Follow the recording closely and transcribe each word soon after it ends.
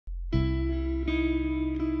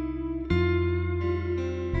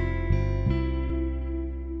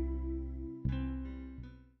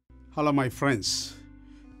Hello, my friends.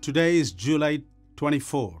 Today is July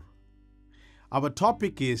 24. Our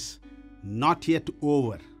topic is Not Yet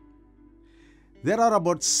Over. There are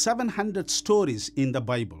about 700 stories in the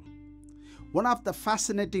Bible. One of the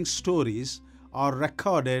fascinating stories are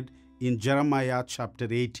recorded in Jeremiah chapter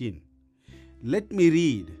 18. Let me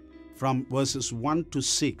read from verses 1 to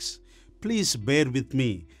 6. Please bear with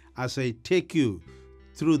me as I take you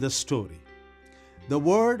through the story. The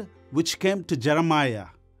word which came to Jeremiah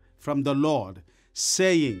from the Lord,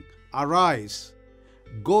 saying, Arise,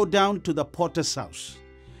 go down to the potter's house,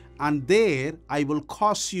 and there I will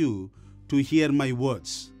cause you to hear my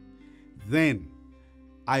words. Then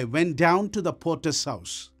I went down to the potter's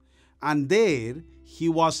house, and there he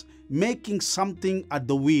was making something at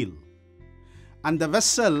the wheel. And the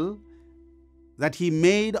vessel that he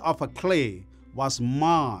made of a clay was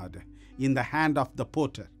marred in the hand of the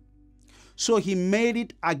potter. So he made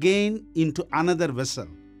it again into another vessel,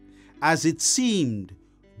 as it seemed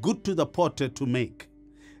good to the potter to make.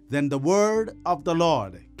 Then the word of the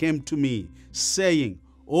Lord came to me, saying,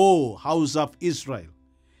 O house of Israel,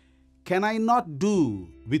 can I not do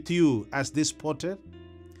with you as this potter?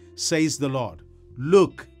 Says the Lord.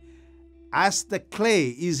 Look, as the clay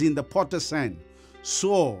is in the potter's hand,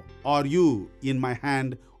 so are you in my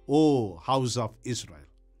hand, O house of Israel.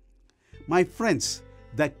 My friends,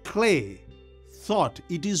 the clay thought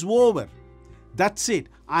it is over. That's it.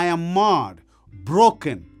 I am marred,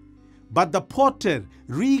 broken. But the potter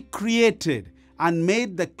recreated and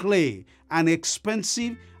made the clay an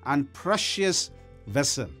expensive and precious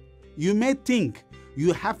vessel. You may think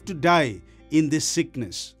you have to die in this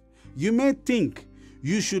sickness. You may think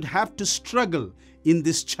you should have to struggle in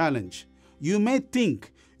this challenge. You may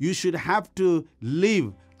think you should have to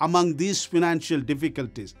live among these financial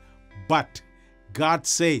difficulties. But God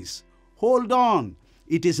says, hold on,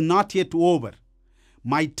 it is not yet over.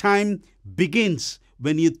 My time begins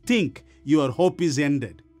when you think your hope is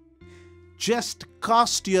ended. Just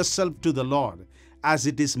cast yourself to the Lord as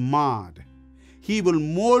it is marred. He will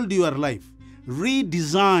mold your life,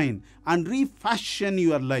 redesign and refashion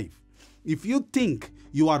your life. If you think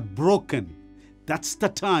you are broken, that's the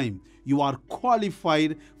time you are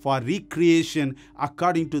qualified for recreation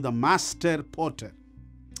according to the master potter.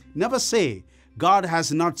 Never say, God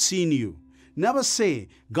has not seen you. Never say,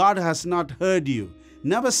 God has not heard you.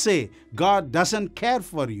 Never say, God doesn't care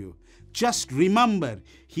for you. Just remember,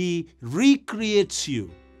 He recreates you.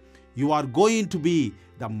 You are going to be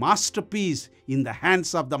the masterpiece in the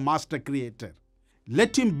hands of the master creator.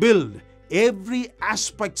 Let Him build every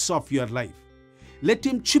aspect of your life. Let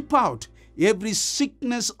Him chip out every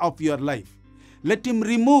sickness of your life. Let Him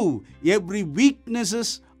remove every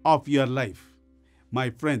weaknesses of your life. My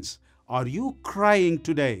friends, are you crying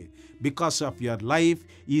today because of your life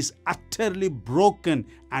is utterly broken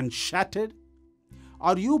and shattered?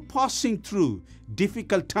 Are you passing through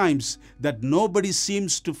difficult times that nobody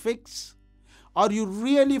seems to fix? Are you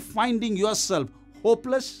really finding yourself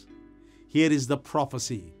hopeless? Here is the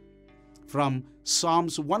prophecy from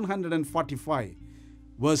Psalms 145,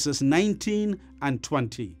 verses 19 and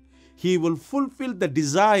 20. He will fulfill the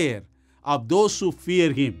desire of those who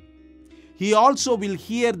fear Him. He also will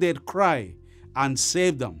hear their cry and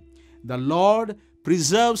save them. The Lord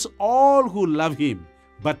preserves all who love Him,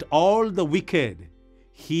 but all the wicked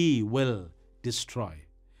He will destroy.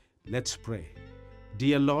 Let's pray.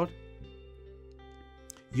 Dear Lord,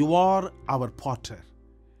 You are our potter,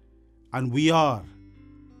 and we are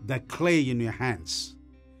the clay in Your hands.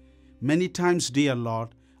 Many times, dear Lord,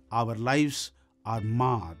 our lives are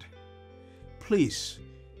marred. Please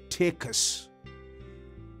take us,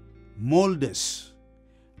 mold us,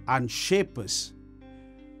 and shape us,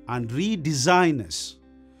 and redesign us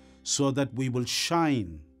so that we will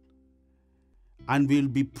shine and will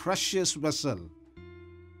be precious vessel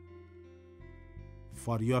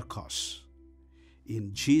for Your cause.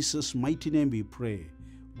 In Jesus' mighty name we pray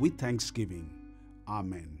with thanksgiving.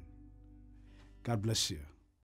 Amen. God bless you.